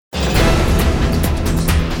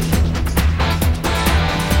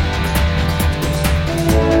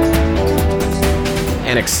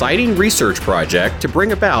An exciting research project to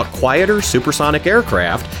bring about quieter supersonic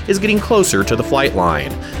aircraft is getting closer to the flight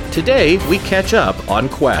line. Today, we catch up on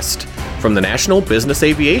Quest. From the National Business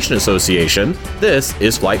Aviation Association, this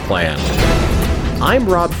is Flight Plan. I'm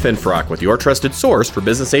Rob Finfrock with your trusted source for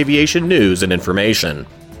business aviation news and information.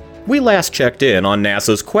 We last checked in on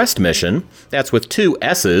NASA's Quest mission, that's with two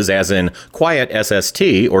S's as in Quiet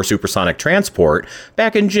SST or Supersonic Transport,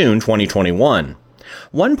 back in June 2021.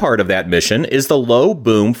 One part of that mission is the Low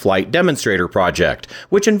Boom Flight Demonstrator Project,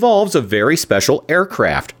 which involves a very special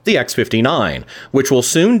aircraft, the X-59, which will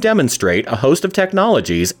soon demonstrate a host of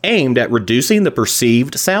technologies aimed at reducing the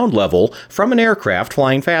perceived sound level from an aircraft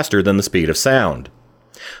flying faster than the speed of sound.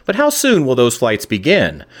 But how soon will those flights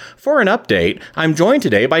begin? For an update, I'm joined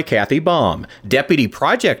today by Kathy Baum, Deputy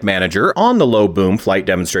Project Manager on the Low Boom Flight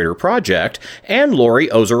Demonstrator Project, and Lori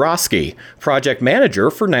Ozorowski, Project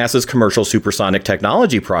Manager for NASA's Commercial Supersonic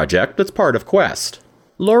Technology Project that's part of Quest.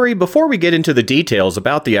 Lori, before we get into the details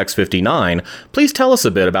about the X-59, please tell us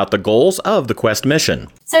a bit about the goals of the Quest mission.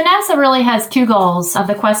 So NASA really has two goals of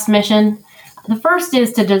the Quest mission. The first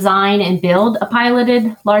is to design and build a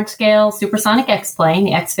piloted large-scale supersonic X-plane,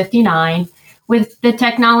 the X-59, with the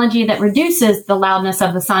technology that reduces the loudness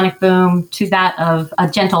of the sonic boom to that of a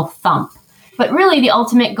gentle thump. But really, the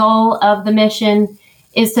ultimate goal of the mission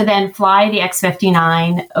is to then fly the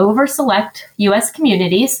X-59 over select U.S.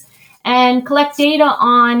 communities and collect data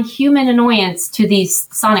on human annoyance to these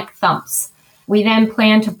sonic thumps. We then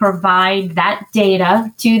plan to provide that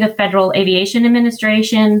data to the Federal Aviation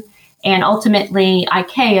Administration and ultimately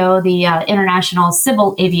ICAO, the International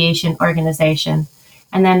Civil Aviation Organization.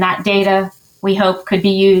 And then that data, we hope, could be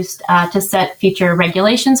used to set future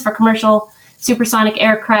regulations for commercial supersonic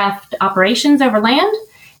aircraft operations over land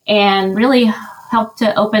and really help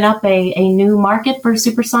to open up a new market for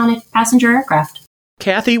supersonic passenger aircraft.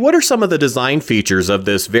 Kathy, what are some of the design features of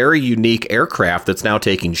this very unique aircraft that's now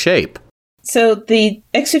taking shape? So the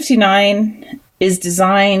X-59 is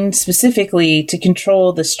designed specifically to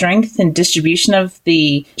control the strength and distribution of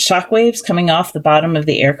the shock waves coming off the bottom of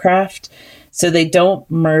the aircraft so they don't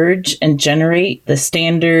merge and generate the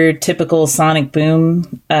standard typical sonic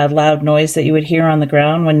boom loud noise that you would hear on the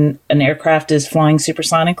ground when an aircraft is flying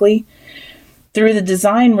supersonically. Through the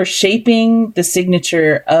design, we're shaping the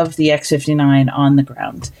signature of the X-59 on the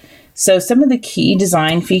ground. So some of the key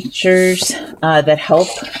design features that help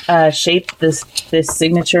shape this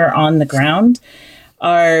signature on the ground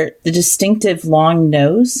are the distinctive long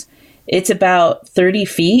nose. It's about 30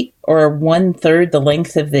 feet or 1/3 the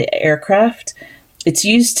length of the aircraft. It's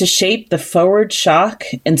used to shape the forward shock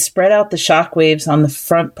and spread out the shock waves on the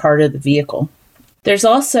front part of the vehicle. There's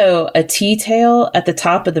also a T-tail at the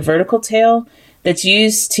top of the vertical tail that's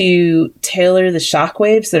used to tailor the shock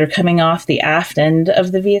waves that are coming off the aft end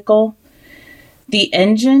of the vehicle. The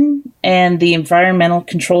engine and the environmental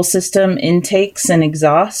control system intakes and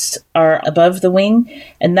exhaust are above the wing,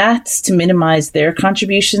 and that's to minimize their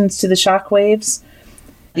contributions to the shock waves.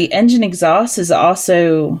 The engine exhaust is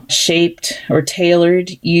also shaped or tailored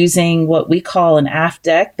using what we call an aft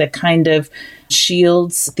deck that kind of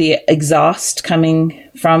shields the exhaust coming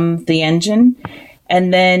from the engine.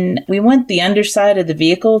 And then we want the underside of the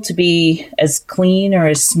vehicle to be as clean or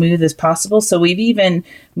as smooth as possible. So we've even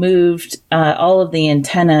moved all of the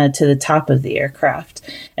antenna to the top of the aircraft.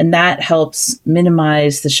 And that helps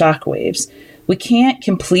minimize the shock waves. We can't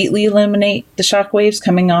completely eliminate the shock waves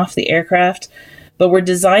coming off the aircraft, but we're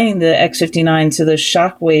designing the X-59 so those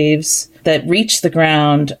shock waves that reach the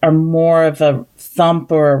ground are more of a thump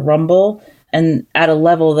or a rumble and at a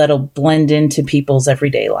level that'll blend into people's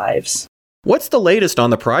everyday lives. What's the latest on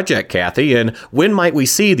the project, Kathy, and when might we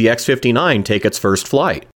see the X-59 take its first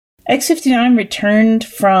flight? X-59 returned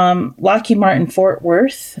from Lockheed Martin Fort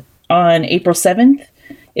Worth on April 7th.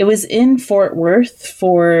 It was in Fort Worth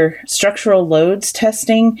for structural loads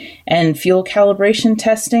testing and fuel calibration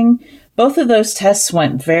testing. Both of those tests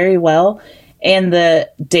went very well, and the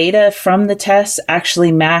data from the tests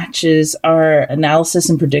actually matches our analysis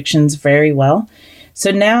and predictions very well. So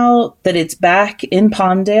now that it's back in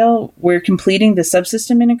Palmdale, we're completing the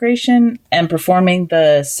subsystem integration and performing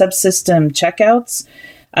the subsystem checkouts.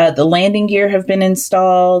 The landing gear have been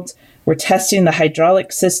installed. We're testing the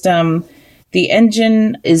hydraulic system. The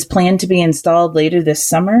engine is planned to be installed later this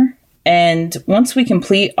summer. And once we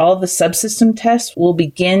complete all the subsystem tests, we'll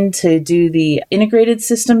begin to do the integrated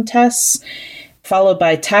system tests, followed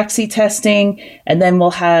by taxi testing, and then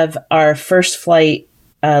we'll have our first flight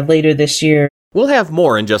later this year. We'll have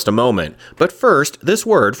more in just a moment, but first, this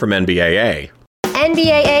word from NBAA.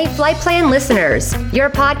 NBAA Flight Plan listeners, your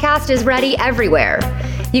podcast is ready everywhere.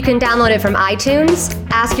 You can download it from iTunes,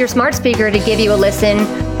 ask your smart speaker to give you a listen,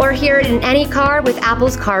 or hear it in any car with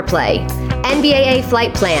Apple's CarPlay. NBAA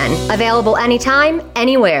Flight Plan, available anytime,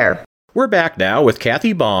 anywhere. We're back now with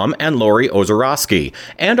Kathy Baum and Lori Ozorowski,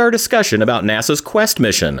 and our discussion about NASA's Quest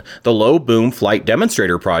mission, the Low Boom Flight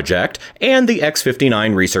Demonstrator Project, and the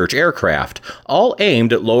X-59 research aircraft, all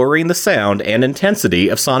aimed at lowering the sound and intensity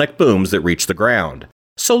of sonic booms that reach the ground.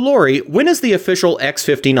 So, Lori, when is the official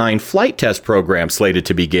X-59 flight test program slated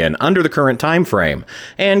to begin under the current time frame?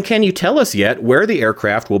 And can you tell us yet where the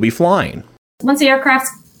aircraft will be flying? Once the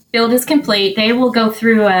aircraft's build is complete, they will go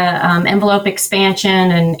through a envelope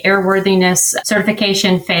expansion and airworthiness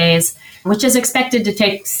certification phase, which is expected to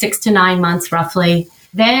take 6 to 9 months roughly.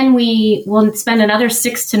 Then we will spend another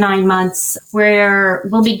 6 to 9 months where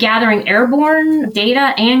we'll be gathering airborne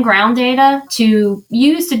data and ground data to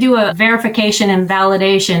use to do a verification and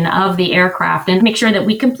validation of the aircraft and make sure that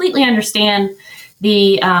we completely understand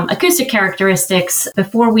the acoustic characteristics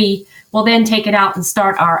before we will then take it out and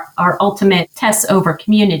start our ultimate tests over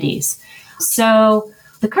communities. So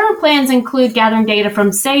the current plans include gathering data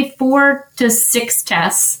from, say, 4 to 6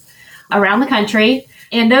 tests around the country.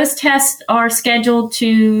 And those tests are scheduled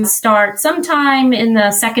to start sometime in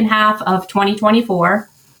the second half of 2024.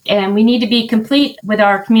 And we need to be complete with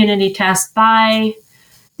our community test by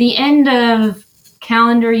the end of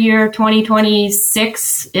calendar year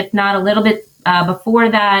 2026, if not a little bit before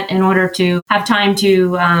that, in order to have time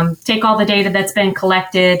to take all the data that's been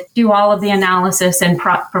collected, do all of the analysis, and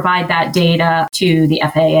provide that data to the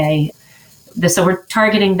FAA. So we're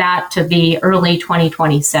targeting that to be early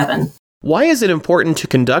 2027. Why is it important to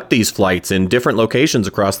conduct these flights in different locations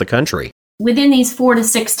across the country? Within these 4 to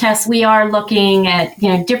 6 tests, we are looking at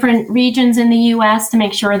different regions in the U.S. to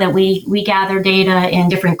make sure that we gather data in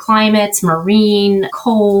different climates, marine,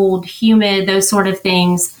 cold, humid, those sort of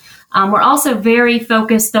things. We're also very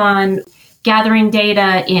focused on gathering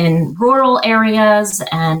data in rural areas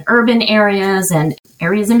and urban areas and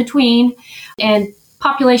areas in between. And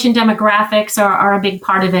population demographics are a big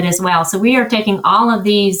part of it as well. So we are taking all of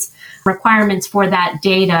these requirements for that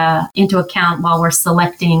data into account while we're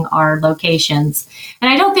selecting our locations. And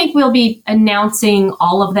I don't think we'll be announcing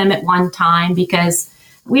all of them at one time because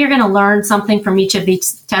we are going to learn something from each of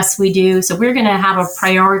these tests we do. So we're going to have a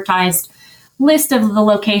prioritized list of the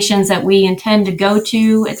locations that we intend to go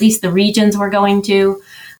to, at least the regions we're going to.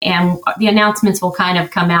 And the announcements will kind of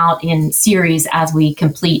come out in series as we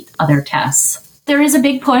complete other tests. There is a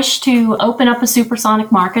big push to open up a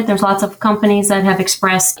supersonic market. There's lots of companies that have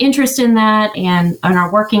expressed interest in that and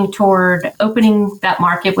are working toward opening that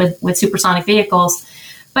market with supersonic vehicles.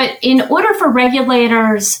 But in order for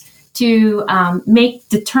regulators to make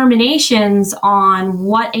determinations on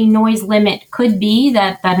what a noise limit could be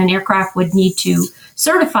that an aircraft would need to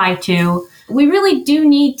certify to, we really do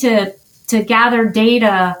need to gather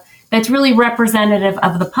data that's really representative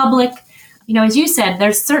of the public. As you said,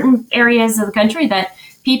 there's certain areas of the country that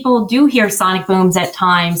people do hear sonic booms at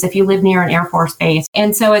times if you live near an Air Force base.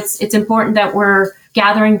 And so it's important that we're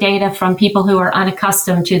gathering data from people who are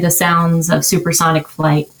unaccustomed to the sounds of supersonic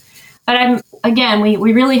flight. But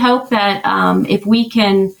we really hope that if we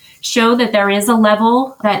can show that there is a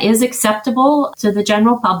level that is acceptable to the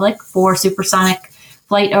general public for supersonic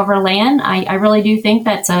flight over land, I really do think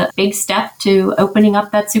that's a big step to opening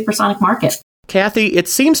up that supersonic market. Kathy, it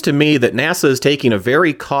seems to me that NASA is taking a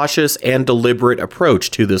very cautious and deliberate approach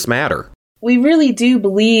to this matter. We really do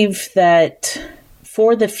believe that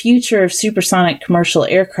for the future of supersonic commercial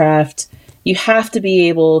aircraft, you have to be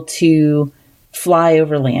able to fly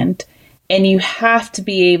over land, and you have to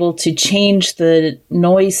be able to change the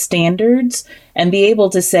noise standards and be able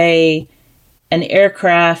to say an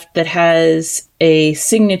aircraft that has a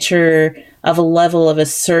signature of a level of a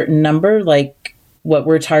certain number, like what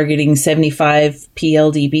we're targeting, 75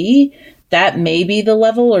 PLDB, that may be the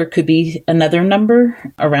level or could be another number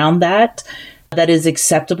around that is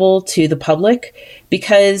acceptable to the public,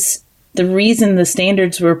 because the reason the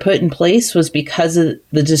standards were put in place was because of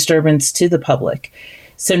the disturbance to the public.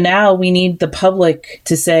 So now we need the public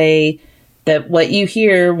to say that what you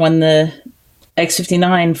hear when the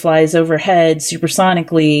X-59 flies overhead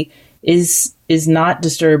supersonically is not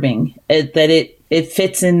disturbing, that it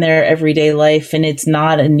fits in their everyday life and it's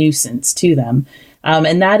not a nuisance to them.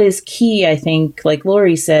 And that is key, I think, like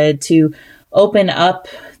Lori said, to open up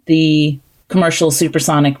the commercial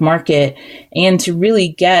supersonic market and to really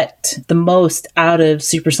get the most out of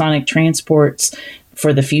supersonic transports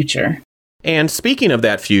for the future. And speaking of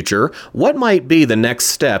that future, what might be the next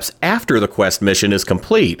steps after the Quest mission is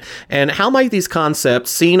complete? And how might these concepts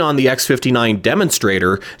seen on the X-59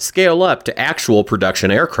 demonstrator scale up to actual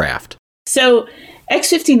production aircraft? So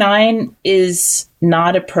X-59 is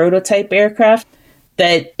not a prototype aircraft,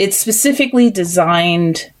 that it's specifically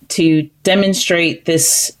designed to demonstrate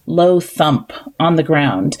this low thump on the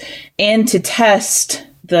ground and to test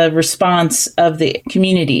the response of the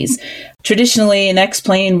communities. Traditionally, in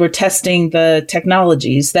X-Plane, we're testing the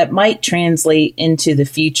technologies that might translate into the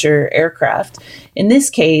future aircraft. In this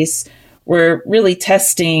case, we're really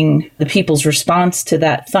testing the people's response to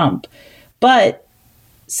that thump. But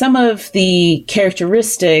some of the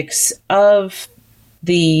characteristics of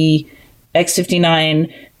the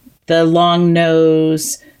X-59, the long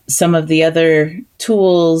nose, some of the other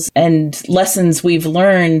tools and lessons we've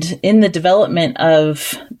learned in the development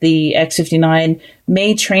of the X-59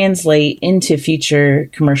 may translate into future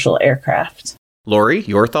commercial aircraft. Lori,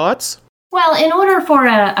 your thoughts? Well, in order for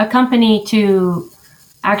a company to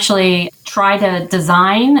actually try to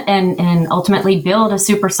design and ultimately build a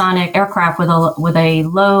supersonic aircraft with a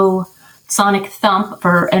low sonic thump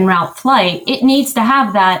for en route flight, it needs to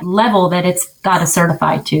have that level that it's got to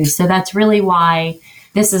certify to. So that's really why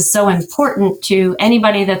this is so important to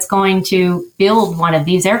anybody that's going to build one of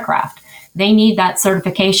these aircraft. They need that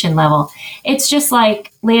certification level. It's just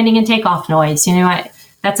like landing and takeoff noise.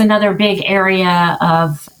 That's another big area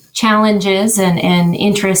of challenges and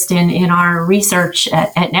interest in our research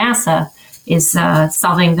at NASA is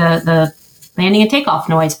solving the landing and takeoff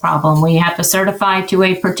noise problem. We have to certify to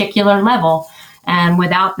a particular level, and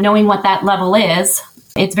without knowing what that level is,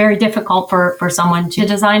 it's very difficult for someone to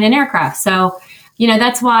design an aircraft. So,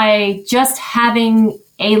 that's why just having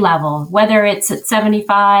a level, whether it's at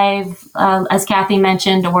 75, as Kathy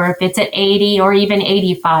mentioned, or if it's at 80 or even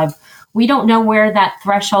 85, we don't know where that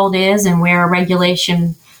threshold is and where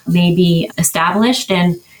regulation may be established.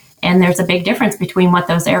 And there's a big difference between what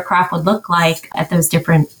those aircraft would look like at those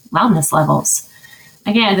different loudness levels.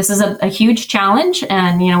 Again, this is a huge challenge,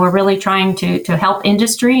 and we're really trying to help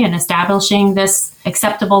industry in establishing this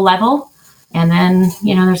acceptable level. And then,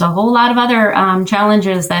 there's a whole lot of other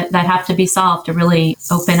challenges that have to be solved to really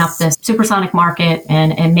open up this supersonic market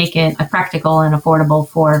and make it practical and affordable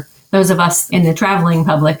for those of us in the traveling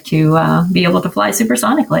public to be able to fly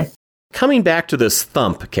supersonically. Coming back to this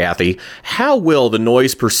thump, Kathy, how will the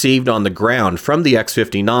noise perceived on the ground from the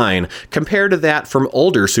X-59 compare to that from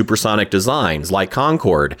older supersonic designs like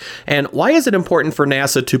Concorde? And why is it important for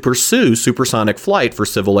NASA to pursue supersonic flight for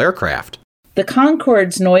civil aircraft? The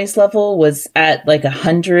Concorde's noise level was at like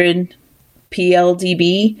 100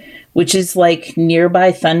 PLDB, which is like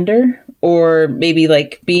nearby thunder, or maybe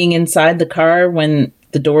like being inside the car when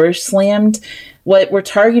the door is slammed. What we're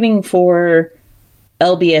targeting for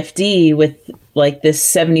LBFD with like this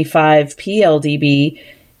 75 PLDB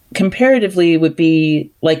comparatively would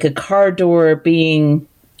be like a car door being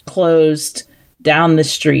closed down the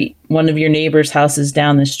street, one of your neighbor's houses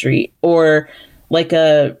down the street, or like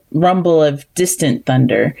a rumble of distant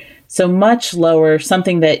thunder. So much lower,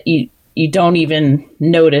 something that you don't even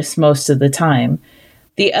notice most of the time.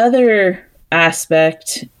 The other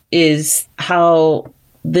aspect is how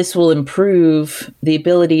this will improve the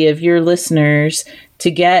ability of your listeners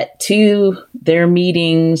to get to their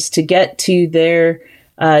meetings, to get to their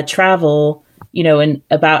travel, in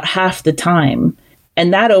about half the time.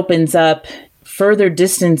 And that opens up further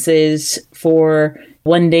distances for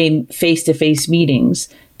one-day face-to-face meetings.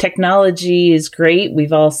 Technology is great.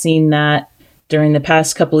 We've all seen that during the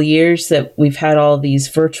past couple of years that we've had all these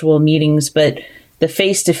virtual meetings, but the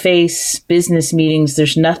face-to-face business meetings,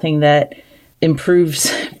 there's nothing that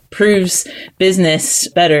proves business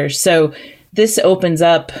better. So this opens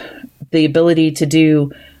up the ability to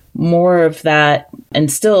do more of that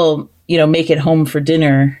and still, make it home for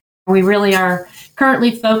dinner. We really are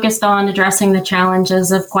currently focused on addressing the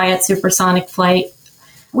challenges of quiet supersonic flight.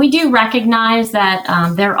 We do recognize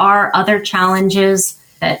that there are other challenges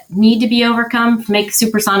that need to be overcome to make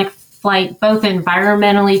supersonic flight both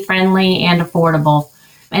environmentally friendly and affordable.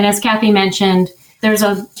 And as Kathy mentioned, there's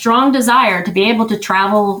a strong desire to be able to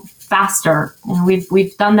travel faster. And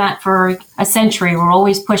we've done that for a century. We're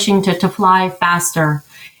always pushing to fly faster.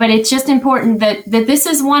 But it's just important that this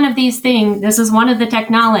is one of these things. This is one of the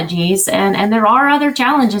technologies, and there are other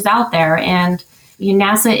challenges out there. And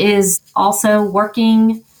NASA is also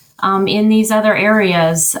working in these other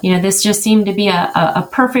areas. This just seemed to be a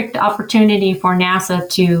perfect opportunity for NASA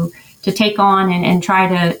to take on and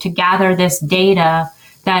try to gather this data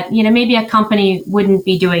that maybe a company wouldn't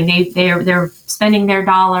be doing. They're spending their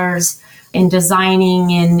dollars in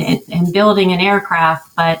designing and building an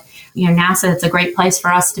aircraft, but NASA, it's a great place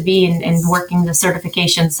for us to be in working the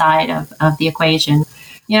certification side of the equation.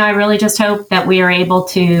 I really just hope that we are able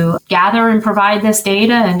to gather and provide this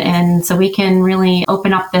data and so we can really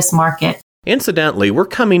open up this market. Incidentally, we're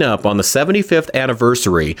coming up on the 75th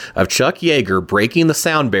anniversary of Chuck Yeager breaking the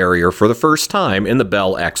sound barrier for the first time in the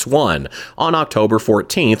Bell X-1 on October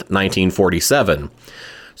 14th, 1947.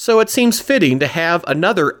 So it seems fitting to have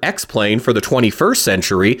another X-plane for the 21st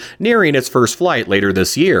century nearing its first flight later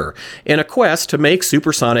this year, in a quest to make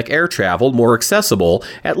supersonic air travel more accessible,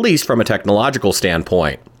 at least from a technological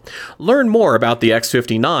standpoint. Learn more about the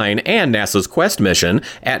X-59 and NASA's Quest mission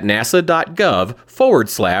at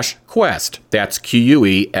nasa.gov/Quest. That's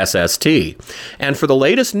QUESST. And for the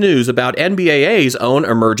latest news about NBAA's own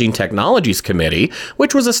Emerging Technologies Committee,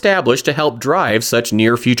 which was established to help drive such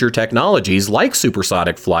near-future technologies like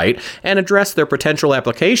supersonic flight and address their potential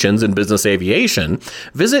applications in business aviation,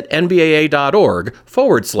 visit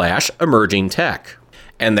nbaa.org/emerging tech.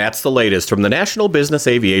 And that's the latest from the National Business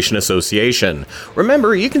Aviation Association.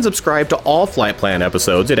 Remember, you can subscribe to all Flight Plan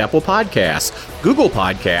episodes at Apple Podcasts, Google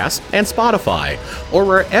Podcasts, and Spotify, or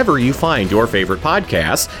wherever you find your favorite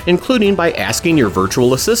podcasts, including by asking your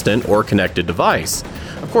virtual assistant or connected device.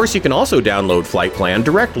 Of course, you can also download Flight Plan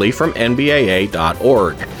directly from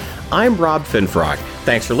nbaa.org. I'm Rob Finfrock.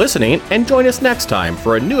 Thanks for listening, and join us next time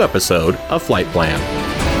for a new episode of Flight Plan.